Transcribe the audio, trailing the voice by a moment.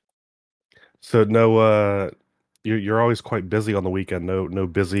So no, you're always quite busy on the weekend. No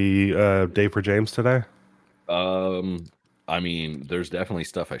busy day for James today. Um, I mean, there's definitely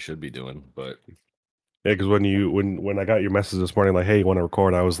stuff I should be doing, but Yeah, because when I got your message this morning, like, hey, you want to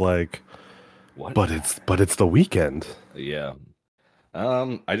record? I was like, what? but it's the weekend. Yeah.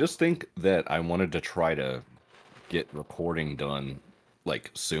 I just think that I wanted to try to get recording done like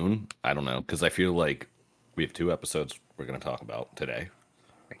soon. I don't know, because I feel like we have two episodes we're gonna talk about today.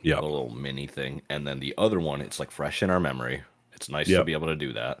 A Yep. little mini thing, and then the other one, it's like fresh in our memory. It's nice to Yep. be able to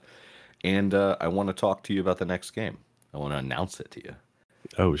do that. And I want to talk to you about the next game. I want to announce it to you.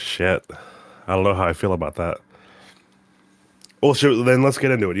 Oh shit. I don't know how I feel about that. Well, sure. Then let's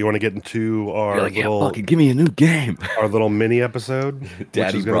get into it. You want to get into You're like, yeah, fucking give me a new game. our little mini episode, which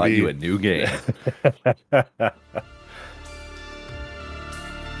Daddy is going brought to you a new game. be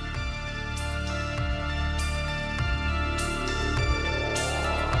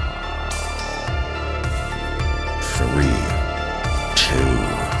 3, 2,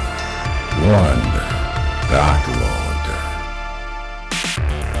 1. Dark Lord.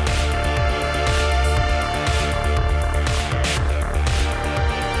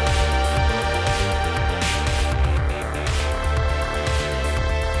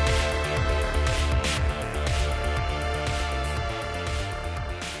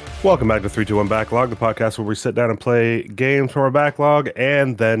 Welcome back to 321 Backlog, the podcast where we sit down and play games from our backlog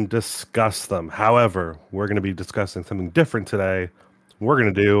and then discuss them. However, we're going to be discussing something different today. We're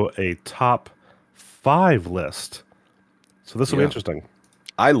going to do a top 5 list. So this will be Yeah. interesting.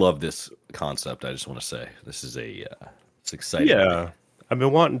 I love this concept. I just want to say this is it's exciting. Yeah. I've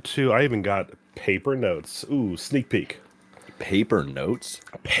been wanting to, I even got paper notes. Ooh, sneak peek. Paper notes.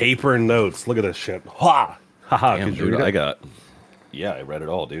 Paper notes. Look at this shit. Ha! Haha. Damn, Could you dude, read it? I read it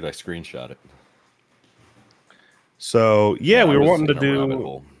all, dude. I screenshot it. So, yeah, Man, we I were was wanting to in a rabbit do.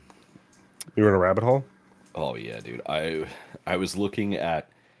 hole. You were in a rabbit hole? Oh yeah, dude. I was looking at.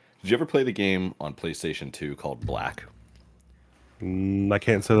 Did you ever play the game on PlayStation 2 called Black? I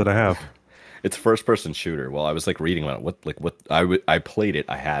can't say that I have. It's a first person shooter. Well, I was like reading about it. I played it.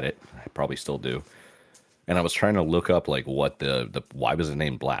 I had it. I probably still do. And I was trying to look up like what the why was it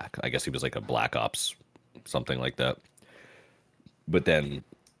named Black? I guess he was like a Black Ops, something like that. But then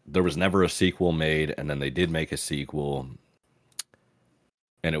there was never a sequel made, and then they did make a sequel,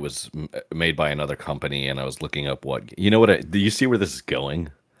 and it was made by another company. And I was looking up do you see where this is going?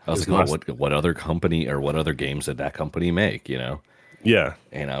 I was It's like, oh, not. what other company or what other games did that company make? Yeah.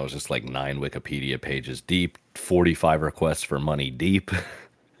 And I was just like 9 Wikipedia pages deep, 45 requests for money deep,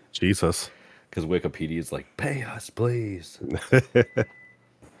 Jesus. because Wikipedia is like, pay us, please.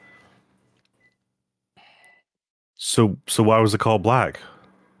 So why was it called Black?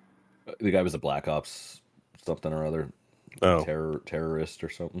 The guy was a Black Ops something or other, Oh, terrorist or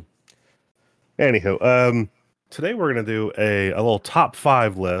something. anywho, today we're gonna do a little top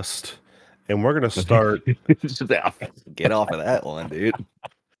 5 list, and we're gonna start. Get off of that one, dude.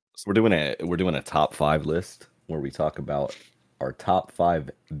 So we're doing a top 5 list where we talk about our top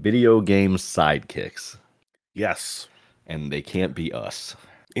 5 video game sidekicks, Yes, and they can't be us.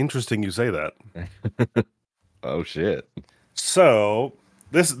 interesting you say that. Oh shit. So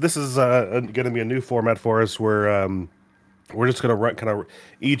this is gonna be a new format for us. Where we're just gonna run kind of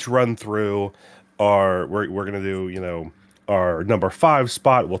each run through our. We're gonna do our number 5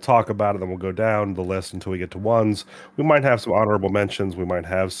 spot. We'll talk about it, then we'll go down the list until we get to ones. We might have some honorable mentions. We might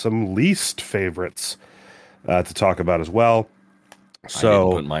have some least favorites to talk about as well. I didn't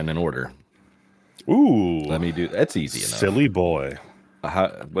So, put mine in order. ooh, Let me do. That's easy enough. silly boy,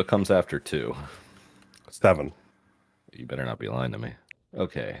 What comes after 2? 7. You better not be lying to me.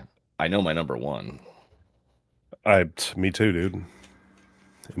 Okay, I know my number 1. Me too, dude.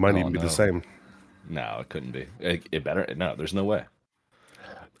 It might Oh even be the no, same. no, it couldn't be. It better. No, there's no way.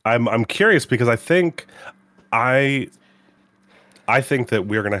 I'm curious because I I think that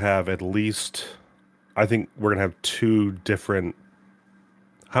we're gonna have at least. I think we're gonna have two different.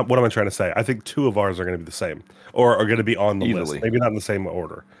 What am I trying to say? I think two of ours are gonna be the same, or are gonna be on the list. Easily. Maybe not in the same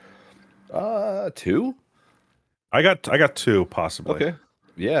order. 2. I got two possibly. Okay.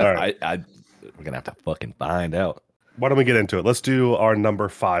 Yeah, All right. we're gonna have to fucking find out. Why don't we get into it? Let's do our number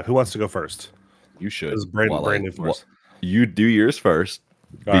 5. Who wants to go first? You This is should. Brandon first. You do yours first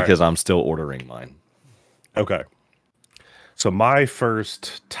All right. because I'm still ordering mine. Okay. So my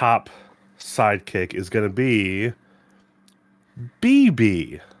first top sidekick is going to be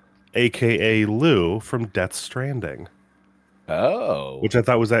BB, aka Lou from Death Stranding, Oh, which I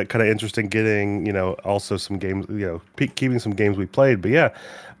thought was that kind of interesting. Getting also some games, keeping some games we played. But yeah,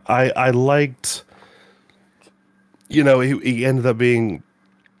 I liked. He ended up being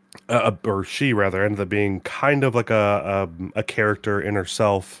or she rather, ended up being kind of like a character in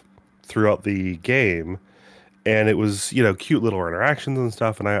herself throughout the game, and it was cute little interactions and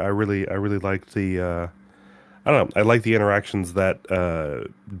stuff, and I really liked the I don't know, I like the interactions that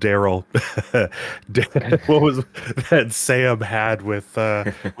Daryl what was that Sam had with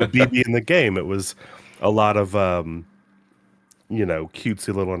BB in the game. It was a lot of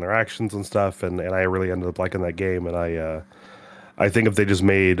cutesy little interactions and stuff, and I really ended up liking that game, and I think if they just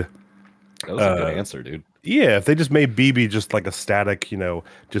made That was a good answer, dude. yeah, if they just made BB just like a static,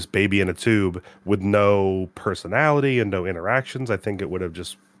 just baby in a tube with no personality and no interactions, I think it would have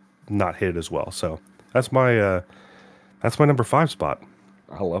just not hit as well. So that's my number 5 spot.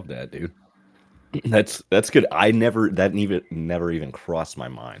 I love that, dude. That's good. Never even crossed my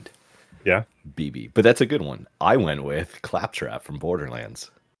mind. Yeah. BB, but that's a good one. I went with Claptrap from Borderlands.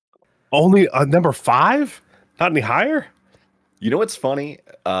 Only number 5? Not any higher? You know what's funny?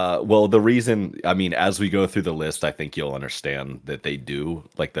 Well, the reason, I mean, as we go through the list, I think you'll understand that they do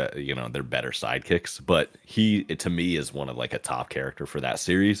like they're better sidekicks. But he, to me, is one of like a top character for that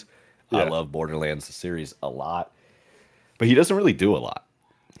series. Yeah. I love Borderlands the series a lot, but he doesn't really do a lot.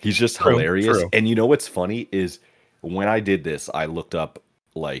 He's just True, hilarious. true. And you know what's funny is when I did this, I looked up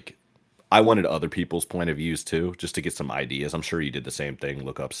like I wanted other people's point of views too, just to get some ideas. I'm sure you did the same thing.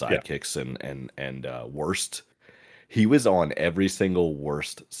 Look up sidekicks and worst. He was on every single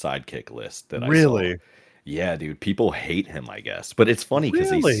worst sidekick list that I saw. Really? Yeah, dude. People hate him, I guess. But it's funny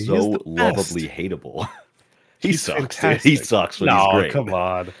because Really? he's He's so the best. lovably hateable. He He's sucks, dude. fantastic. He sucks, but No, he's great. come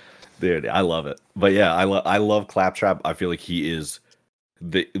on. Dude, I love it. But yeah, I love Claptrap. I feel like he is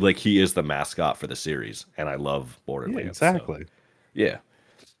the mascot for the series, and I love Yeah, Borderlands. So, exactly. yeah.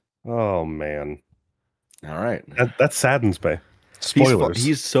 Oh man, All right. that saddens me. Spoilers.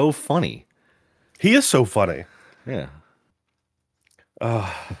 He's so funny. He is so funny. Yeah.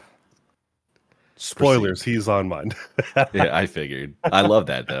 Spoilers. He's on mine. Yeah, I figured. I love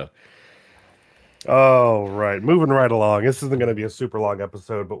that though. Oh, right. Moving right along. This isn't going to be a super long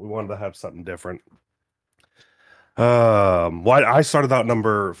episode, but we wanted to have something different. Why I started out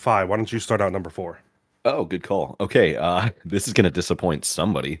number 5. Why don't you start out number 4? Oh, good call. Okay, this is gonna disappoint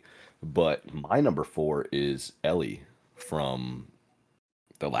somebody, but my number 4 is Ellie from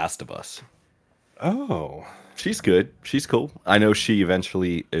The Last of Us. Oh, She's good. She's cool. I know she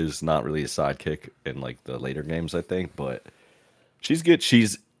eventually is not really a sidekick in like the later games, I think, but she's good.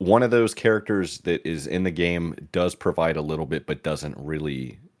 She's one of those characters that is in the game, does provide a little bit, but doesn't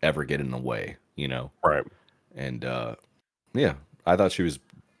really ever get in the way, you know? right. And yeah, I thought she's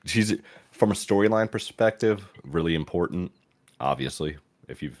from a storyline perspective, really important, obviously,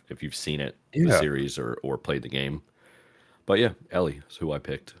 if you've seen it, the Yeah. series or played the game. But yeah, Ellie is who I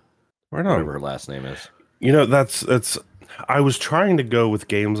picked. Right Whatever on. her last name is. That's. I was trying to go with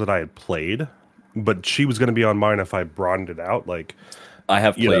games that I had played, but she was going to be on mine if I broadened it out. Like, I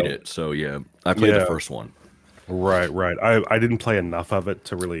have You played know, it, so yeah. I played the yeah. first one. right. I didn't play enough of it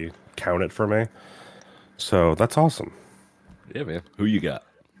to really count it for me. So that's awesome. Yeah, man. Who you got?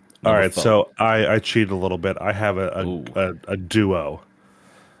 All Number right, five. so I cheated a little bit. I have Ooh. a duo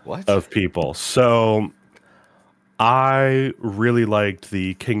What? of people. So I really liked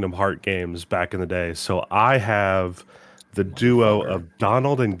the Kingdom Heart games back in the day. So I have the duo of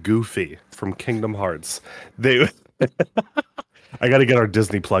Donald and Goofy from Kingdom Hearts. They I got to get our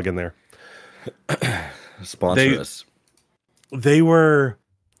Disney plug in there. Sponsor they- us. They were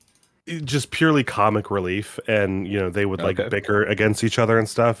just purely comic relief, and they would like Okay. bicker against each other and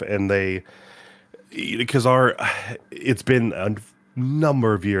stuff, and because it's been a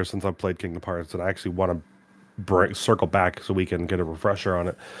number of years since I've played Kingdom Hearts, and I actually want to circle back so we can get a refresher on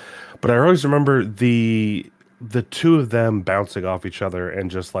it. But I always remember the two of them bouncing off each other, and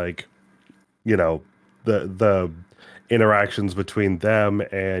just like the interactions between them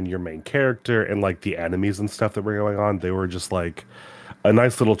and your main character, and like the enemies and stuff that were going on. They were just like a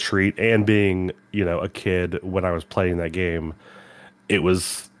nice little treat. And being a kid when I was playing that game, it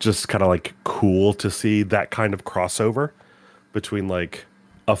was just kind of like cool to see that kind of crossover between like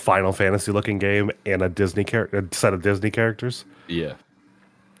a Final Fantasy looking game and a set of Disney characters. Yeah.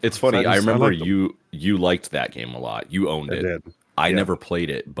 It's funny. I I remember liked them. you liked that game a lot. You owned I it. did. I Yeah. never played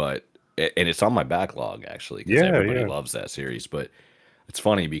it, and it's on my backlog actually because Yeah, everybody yeah. loves that series. But it's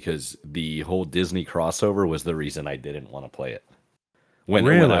funny because the whole Disney crossover was the reason I didn't want to play it when I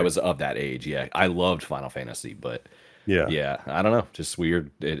Really? was of that age. Yeah, I loved Final Fantasy, but Yeah. yeah, I don't know, just weird.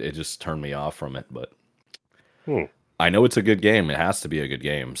 It just turned me off from it. But Hmm. I know it's a good game. It has to be a good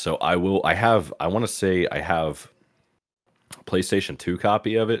game. So I will. I want to say I have a PlayStation 2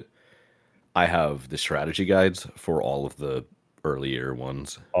 copy of it. I have the strategy guides for all of the earlier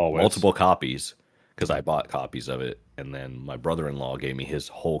ones, Always. multiple copies, because I bought copies of it, and then my brother-in-law gave me his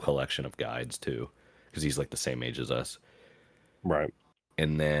whole collection of guides too, because he's like the same age as us. Right.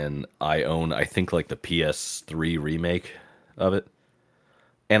 And then I own, I think, like the PS3 remake of it,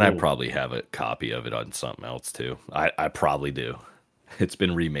 and I Mm. probably have a copy of it on something else too. I probably do. It's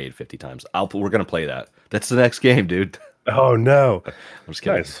been remade 50 times. We're gonna play that. That's the next game, dude. Oh no. I'm just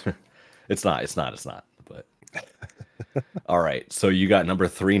kidding. Nice. It's not. But all right. So you got number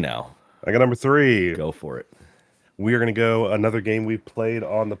 3 now. I got number 3. Go for it. We are going to go another game we've played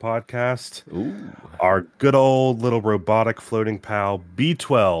on the podcast. Ooh. Our good old little robotic floating pal,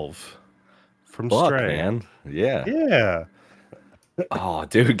 B12 from Fuck, Stray. man. Yeah. Yeah. Oh,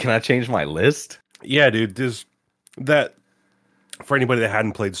 dude, can I change my list? Yeah, dude. There's that, for anybody that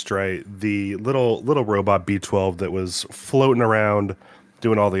hadn't played Stray, the little robot B12 that was floating around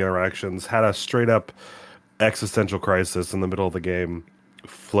doing all the interactions had a straight up existential crisis in the middle of the game,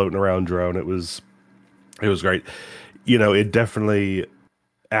 floating around drone. It was great. You know, it definitely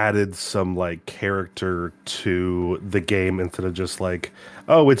added some like character to the game instead of just like,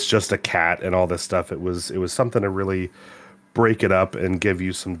 oh, it's just a cat and all this stuff. It was something to really break it up and give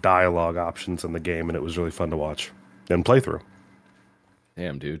you some dialogue options in the game, and it was really fun to watch and play through.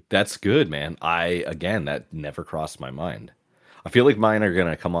 Damn, dude. That's good, man. Again, that never crossed my mind. I feel like mine are going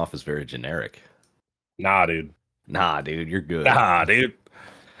to come off as very generic. Nah, dude. Nah, dude, you're good. Nah, dude.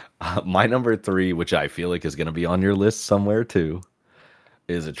 My number 3, which I feel like is going to be on your list somewhere too,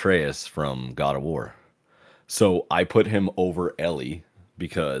 is Atreus from God of War. So I put him over Ellie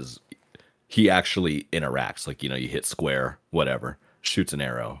because he actually interacts. Like, you know, you hit square, whatever, shoots an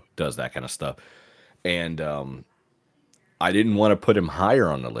arrow, does that kind of stuff. And I didn't want to put him higher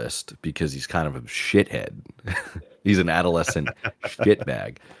on the list because he's kind of a shithead. He's an adolescent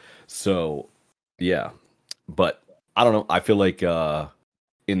shitbag. So, yeah. But I don't know. I feel like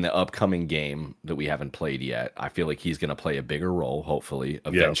in the upcoming game that we haven't played yet, I feel like he's going to play a bigger role, hopefully.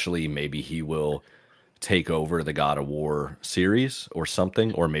 Eventually, maybe he will take over the God of War series or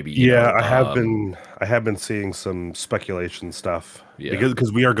something, or maybe I have been seeing some speculation stuff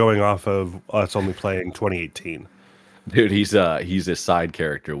because we are going off of us only playing 2018. Dude, he's a side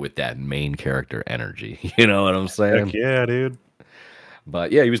character with that main character energy. You know what I'm saying? Heck yeah, dude.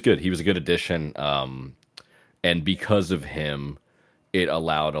 But yeah, he was good. He was a good addition. And because of him, it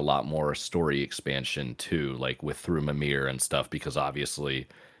allowed a lot more story expansion too, like through Mimir and stuff, because obviously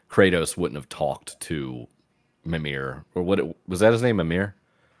Kratos wouldn't have talked to Mimir, or was that his name, Mimir?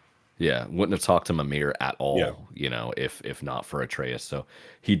 Yeah, wouldn't have talked to Mimir at all, you know, if not for Atreus. So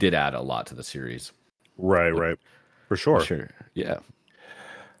he did add a lot to the series. Right. For sure. Yeah.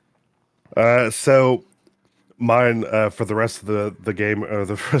 So mine for the rest of the game, or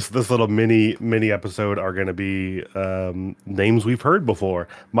the rest of this little mini episode, are going to be names we've heard before.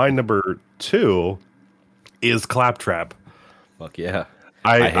 My number 2 is Claptrap. Fuck yeah.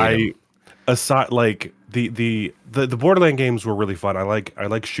 I hate him. Aside, like the Borderland games were really fun. I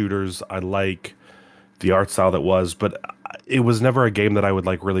like shooters. I like the art style that was, but it was never a game that I would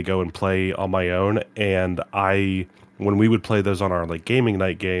like really go and play on my own. And when we would play those on our like gaming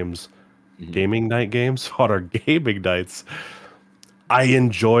night games on our gaming nights, I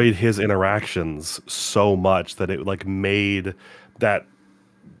enjoyed his interactions so much that it like made that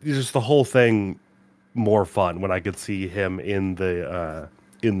just the whole thing more fun when I could see him in the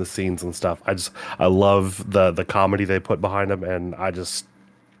scenes and stuff. I love the comedy they put behind him, and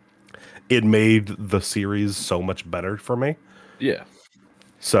it made the series so much better for me. Yeah.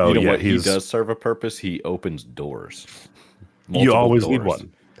 So you know what? He does serve a purpose. He opens doors. You always doors. need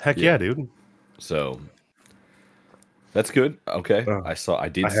one. Heck yeah, dude. So that's good. Okay. I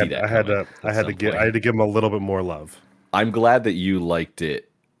did see that. I had to give him a little bit more love. I'm glad that you liked it.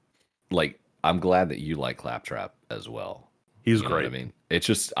 Like, I'm glad that you like Claptrap as well. He's You know great. what I mean, it's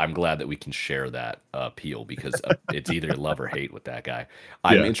just I'm glad that we can share that appeal, because it's either love or hate with that guy.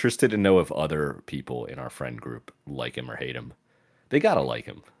 I'm interested to know if other people in our friend group like him or hate him. They gotta like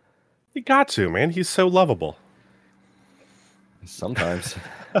him. You got to, man. He's so lovable. Sometimes.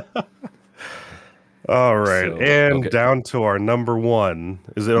 All right, So, and okay. down to our number 1.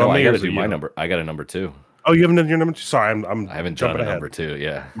 Is it No, on me? I or gotta is it do my you? number. I got a number 2. Oh, you haven't done your number 2? Sorry, I haven't done jumping a ahead. number 2.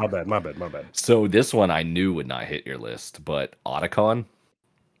 Yeah. My bad. So this one I knew would not hit your list, but Otacon.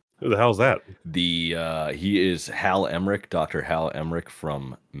 Who the hell's that? He is Hal Emmerich, Dr. Hal Emmerich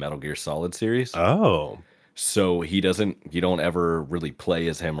from Metal Gear Solid series. Oh, So you don't ever really play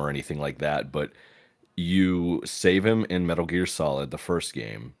as him or anything like that, but you save him in Metal Gear Solid, the first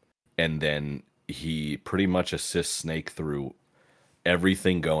game, and then he pretty much assists Snake through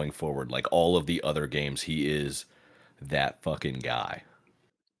everything going forward. Like all of the other games, he is that fucking guy.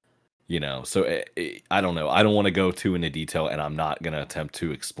 So I don't know. I don't want to go too into detail, and I'm not going to attempt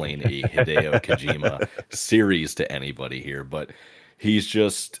to explain a Hideo Kojima series to anybody here, but he's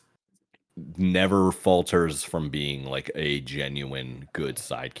just never falters from being like a genuine good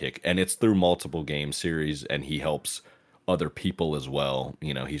sidekick. And it's through multiple game series, and he helps other people as well.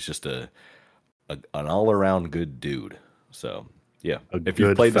 He's just an all-around good dude. So, yeah. If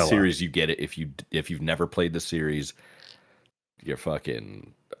you've played the series, you get it. If you've never played the series, you're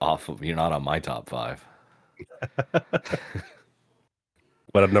fucking you're not on my top 5. But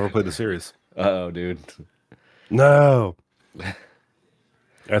I've never played the series. Oh, dude. No.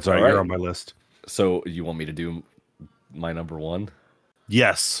 That's all right. You're on my list. So you want me to do my number 1?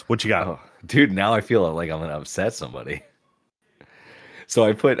 Yes. What you got? Oh, dude, now I feel like I'm going to upset somebody. So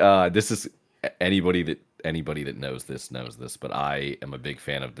I put this is anybody that knows this, but I am a big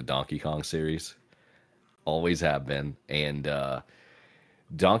fan of the Donkey Kong series. Always have been. And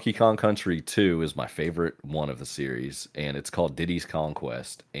Donkey Kong Country 2 is my favorite one of the series, and it's called Diddy's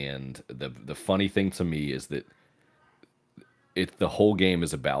Conquest. And the funny thing to me is that the whole game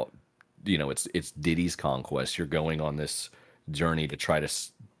is about, it's Diddy's Conquest. You're going on this journey to try to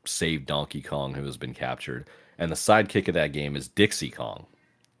save Donkey Kong, who has been captured. And the sidekick of that game is Dixie Kong.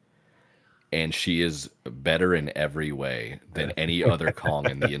 And she is better in every way than any other Kong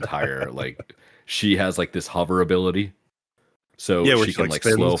in the entire, she has this hover ability. So she can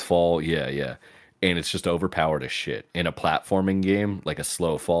slow fall. Yeah. And it's just overpowered as shit. In a platforming game, a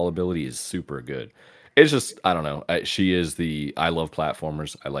slow fall ability is super good. It's just, I don't know. I love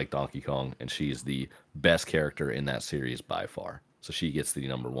platformers. I like Donkey Kong, and she is the best character in that series by far. So she gets the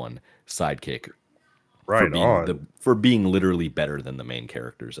number 1 sidekick. For being literally better than the main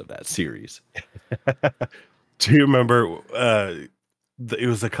characters of that series. Do you remember, it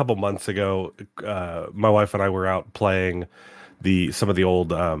was a couple months ago, my wife and I were out playing some of the old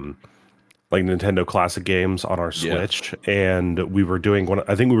Nintendo classic games on our Switch, and we were doing one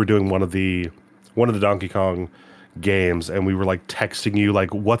of the Donkey Kong games, and we were texting you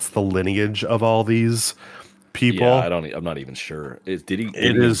what's the lineage of all these people? Yeah, I'm not even sure. Did he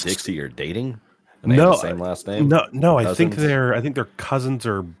and Dixie are dating? And they have the same last name? No, I think they're cousins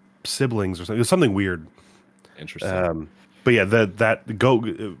or siblings or something. It was something weird. Interesting. But yeah,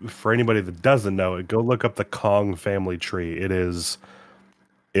 go for anybody that doesn't know it, go look up the Kong family tree. It's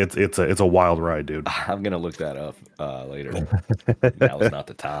a wild ride, dude. I'm gonna look that up later. Now is not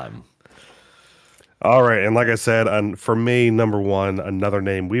the time. All right, and like I said, for me, number 1, another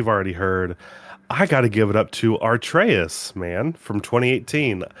name we've already heard. I got to give it up to Artreus, man, from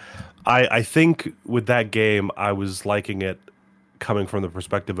 2018. I think with that game, I was liking it coming from the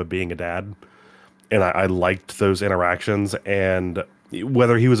perspective of being a dad. And I liked those interactions, and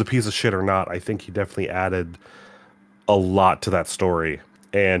whether he was a piece of shit or not, I think he definitely added a lot to that story.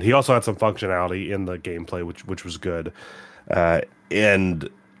 And he also had some functionality in the gameplay, which was good. And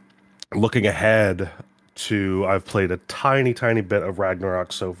looking ahead I've played a tiny bit of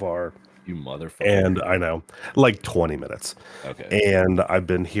Ragnarok so far. You motherfucker. And I know, 20 minutes. Okay. And I've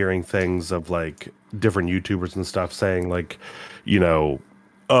been hearing things of different YouTubers and stuff saying when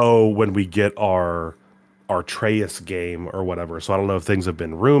we get our Artreus game or whatever. So I don't know if things have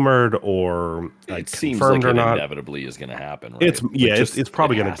been rumored or it seems confirmed like or not. Inevitably is going to happen. Right? It's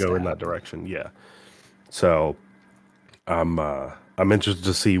probably going to go in that direction. Yeah. So I'm interested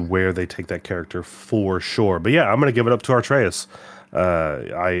to see where they take that character for sure. But yeah, I'm going to give it up to Artreus.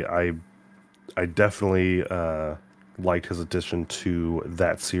 I definitely liked his addition to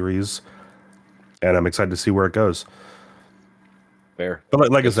that series, and I'm excited to see where it goes. Fair.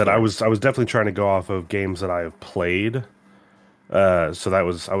 But like I said, I was definitely trying to go off of games that I have played. So I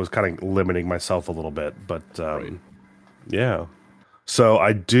was kind of limiting myself a little bit, but right. Yeah. So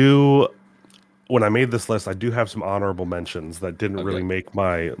when I made this list, I do have some honorable mentions that didn't really make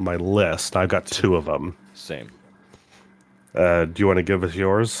my list. I've got 2 of them. Same. Do you want to give us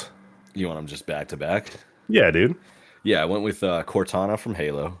yours? You want them just back to back? Yeah, dude. Yeah, I went with Cortana from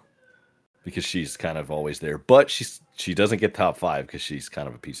Halo because she's kind of always there, but she doesn't get top 5 because she's kind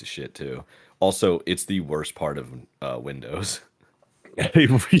of a piece of shit too. Also, it's the worst part of Windows. Yeah.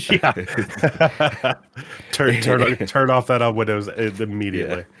 turn off that on Windows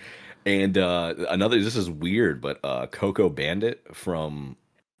immediately. Yeah. And this is weird, but Coco Bandit from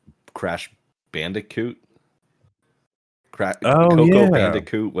Crash Bandicoot. Coco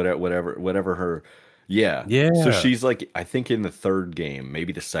Bandicoot, whatever her. Yeah. So she's I think in the 3rd game,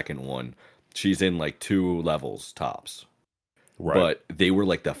 maybe the 2nd one, she's in 2 levels tops. Right. But they were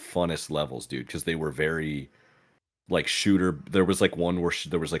the funnest levels, dude, because they were very like shooter. There was like one where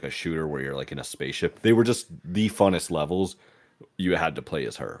there was like a shooter where you're like in a spaceship. They were just the funnest levels. You had to play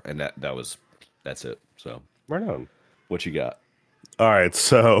as her, and that's it. So Right on. what you got? All right,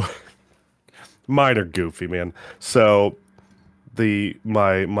 so mine are goofy, man. So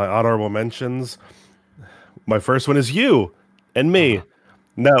my honorable mentions. My first one is you and me.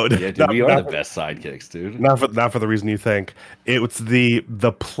 No, Yeah, dude, we are the best sidekicks, dude. not for the reason you think. It's the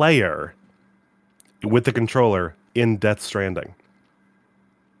player with the controller in Death Stranding.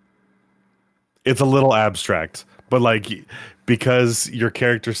 It's a little abstract, but like because your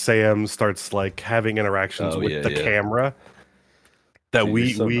character Sam starts like having interactions with the camera, that Dude, we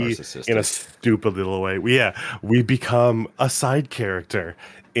you're so in a narcissistic. stupid little way, we become a side character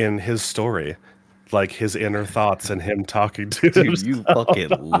in his story, like his inner thoughts and him talking to Dude, himself. you fucking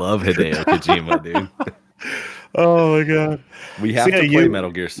love Hideo Kojima, dude. Oh my god. We have to play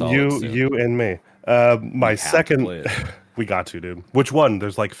Metal Gear Solid soon. You and me. My have to second, play it. we got to, dude. Which one?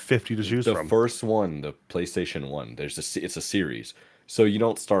 There's like 50 to choose The from. first one, the PlayStation 1, it's a series. So you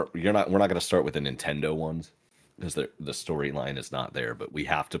don't start we're not going to start with the Nintendo ones because the storyline is not there, but we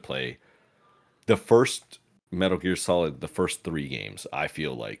have to play the first Metal Gear Solid, the first 3 games I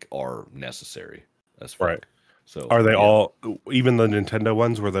feel like are necessary as fuck. Right. So Are they all, even the Nintendo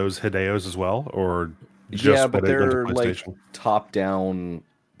ones, were those Hideo's as well, or just yeah, but when it went to they're like PlayStation? top-down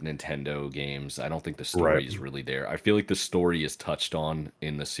Nintendo games. I don't think the story is really there. I feel like the story is touched on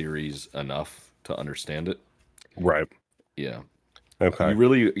in the series enough to understand it. Right. Yeah. Okay.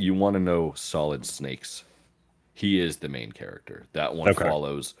 You want to know Solid Snake's. He is the main character. That one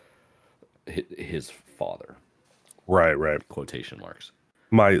follows his father. Right. Right. Quotation marks.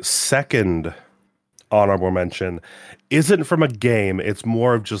 My second honorable mention isn't from a game. It's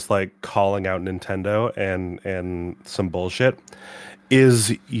more of just like calling out Nintendo and some bullshit.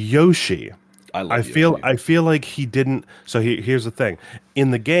 Is Yoshi. I love I feel like he didn't. So here's the thing: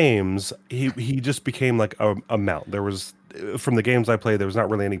 in the games, he just became like a mount. There was, from the games I played, there was not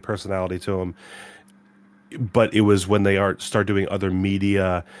really any personality to him. But it was when they start doing other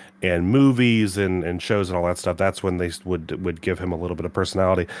media and movies and shows and all that stuff. That's when they would give him a little bit of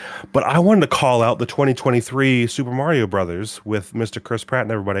personality. But I wanted to call out the 2023 Super Mario Brothers with Mr. Chris Pratt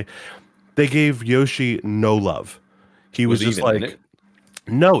and everybody. They gave Yoshi no love. He was just like.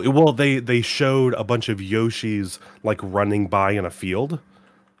 No, well, they showed a bunch of Yoshis like running by in a field,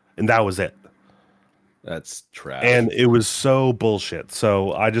 and that was it. That's trash. And it was so bullshit.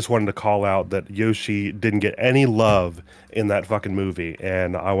 So I just wanted to call out that Yoshi didn't get any love in that fucking movie,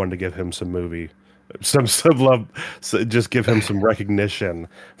 and I wanted to give him some love, so just give him some recognition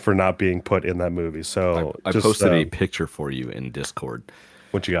for not being put in that movie. So I posted a picture for you in Discord.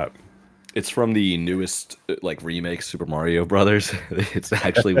 What you got? It's from the newest like remake Super Mario Brothers. It's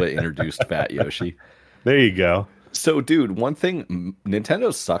actually what introduced Fat Yoshi. There you go. So, dude, one thing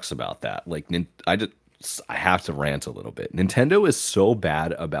Nintendo sucks about that. Like, I have to rant a little bit. Nintendo is so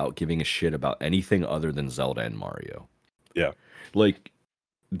bad about giving a shit about anything other than Zelda and Mario. Yeah. Like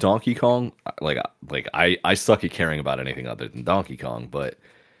Donkey Kong, I suck at caring about anything other than Donkey Kong, but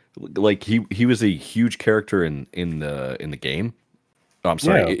like he was a huge character in the game. Oh, I'm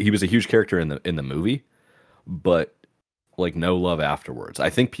sorry, he was a huge character in the movie, but like no love afterwards. I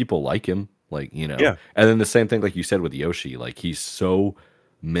think people like him, like, you know. Yeah. And then the same thing like you said with Yoshi, like he's so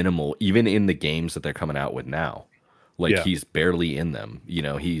minimal even in the games that they're coming out with now. Like he's barely in them, you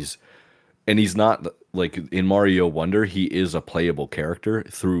know. He's not like in Mario Wonder, he is a playable character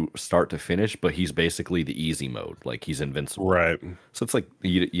through start to finish, but he's basically the easy mode, like he's invincible. Right. So it's like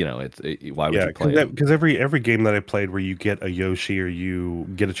you know, why would you play it? Because every game that I played where you get a Yoshi or you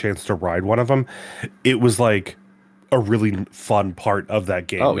get a chance to ride one of them, it was like a really fun part of that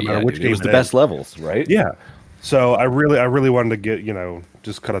game. Oh, no matter which game it was the best levels, right? Yeah. So I really wanted to get, you know,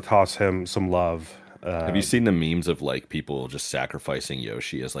 just kind of toss him some love. Have you seen the memes of like people just sacrificing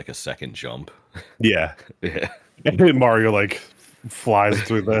Yoshi as like a second jump? Yeah. Yeah. Mario like flies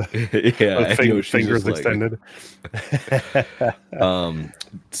through the fingers extended.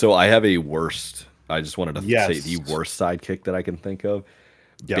 So I have a worst. I just wanted to say Yes. the worst sidekick that I can think of.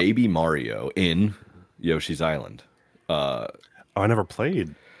 Yep. Baby Mario in Yoshi's Island. I never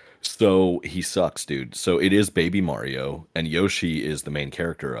played. So he sucks, dude. So it is Baby Mario, and Yoshi is the main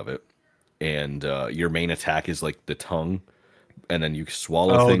character of it. And your main attack is like the tongue, and then you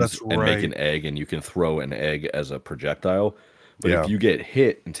swallow things and make an egg, and you can throw an egg as a projectile. But if you get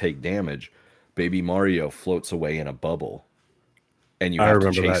hit and take damage, Baby Mario floats away in a bubble, and you have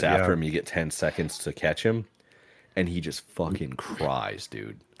to chase after him. You get 10 seconds to catch him, and he just fucking cries,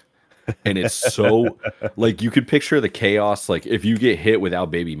 dude. And it's so like you could picture the chaos. Like if you get hit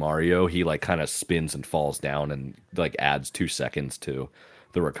without Baby Mario, he like kind of spins and falls down and like adds 2 seconds to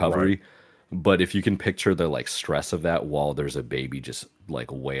the recovery. Right. But if you can picture the like stress of that while there's a baby just like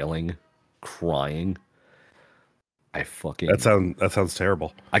wailing, crying, I fucking That sounds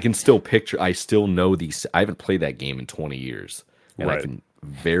terrible. I can still picture. I still know these. I haven't played that game in 20 years, and I Right. can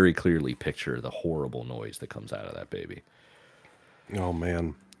very clearly picture the horrible noise that comes out of that baby. Oh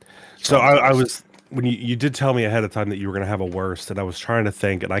man. So I was when you did tell me ahead of time that you were going to have a worst, and I was trying to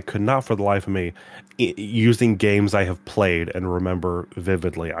think, and I could not for the life of me, using games I have played and remember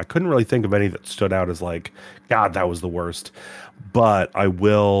vividly. I couldn't really think of any that stood out as like, God, that was the worst. But I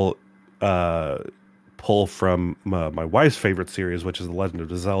will pull from my wife's favorite series, which is The Legend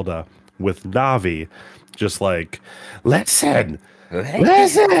of Zelda, with Navi, just like, listen,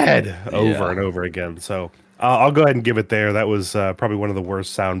 over and over again. So I'll go ahead and give it there. That was probably one of the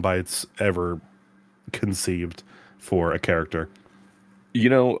worst sound bites ever conceived for a character. You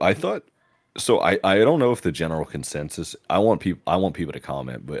know, I thought so. I don't know if the general consensus. I want people to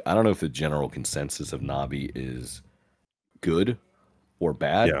comment, but I don't know if the general consensus of Navi is good or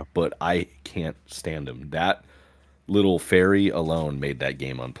bad. Yeah. But I can't stand him. That little fairy alone made that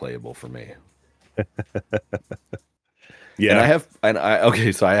game unplayable for me. Yeah. And I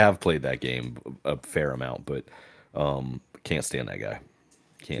okay, so I have played that game a fair amount, but can't stand that guy.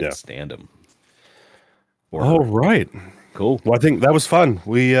 Can't stand him. Or All right. cool. Well, I think that was fun.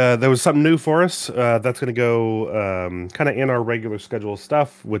 We there was something new for us. That's going to go kind of in our regular schedule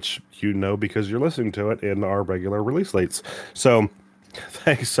stuff, which you know because you're listening to it in our regular release dates. So,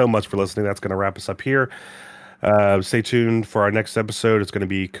 thanks so much for listening. That's going to wrap us up here. Stay tuned for our next episode. It's going to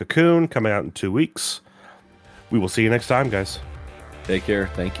be Cocoon coming out in 2 weeks. We will see you next time, guys. Take care.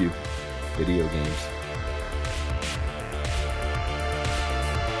 Thank you. Video games.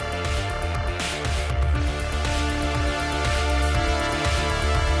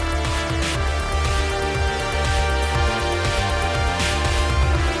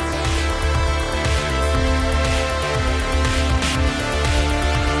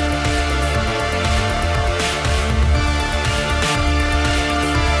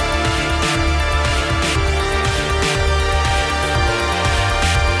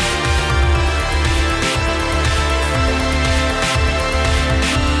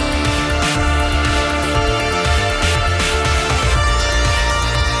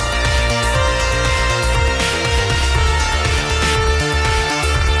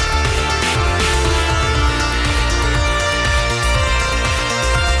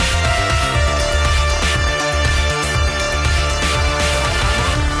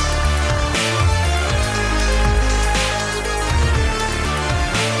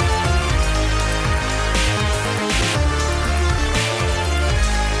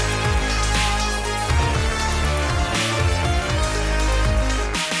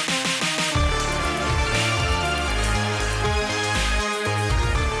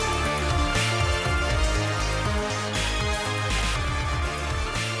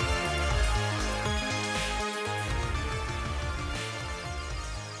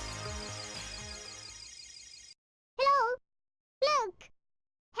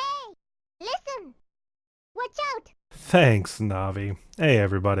 Thanks, Navi. Hey,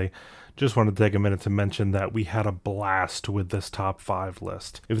 everybody. Just wanted to take a minute to mention that we had a blast with this top 5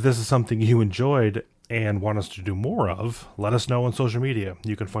 list. If this is something you enjoyed and want us to do more of, let us know on social media.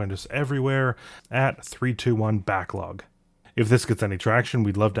 You can find us everywhere at 321 Backlog. If this gets any traction,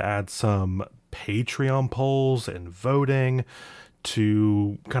 we'd love to add some Patreon polls and voting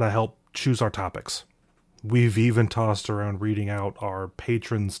to kind of help choose our topics. We've even tossed around reading out our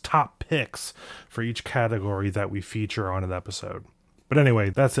patrons' top picks for each category that we feature on an episode. But anyway,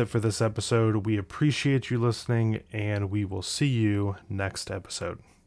 that's it for this episode. We appreciate you listening, and we will see you next episode.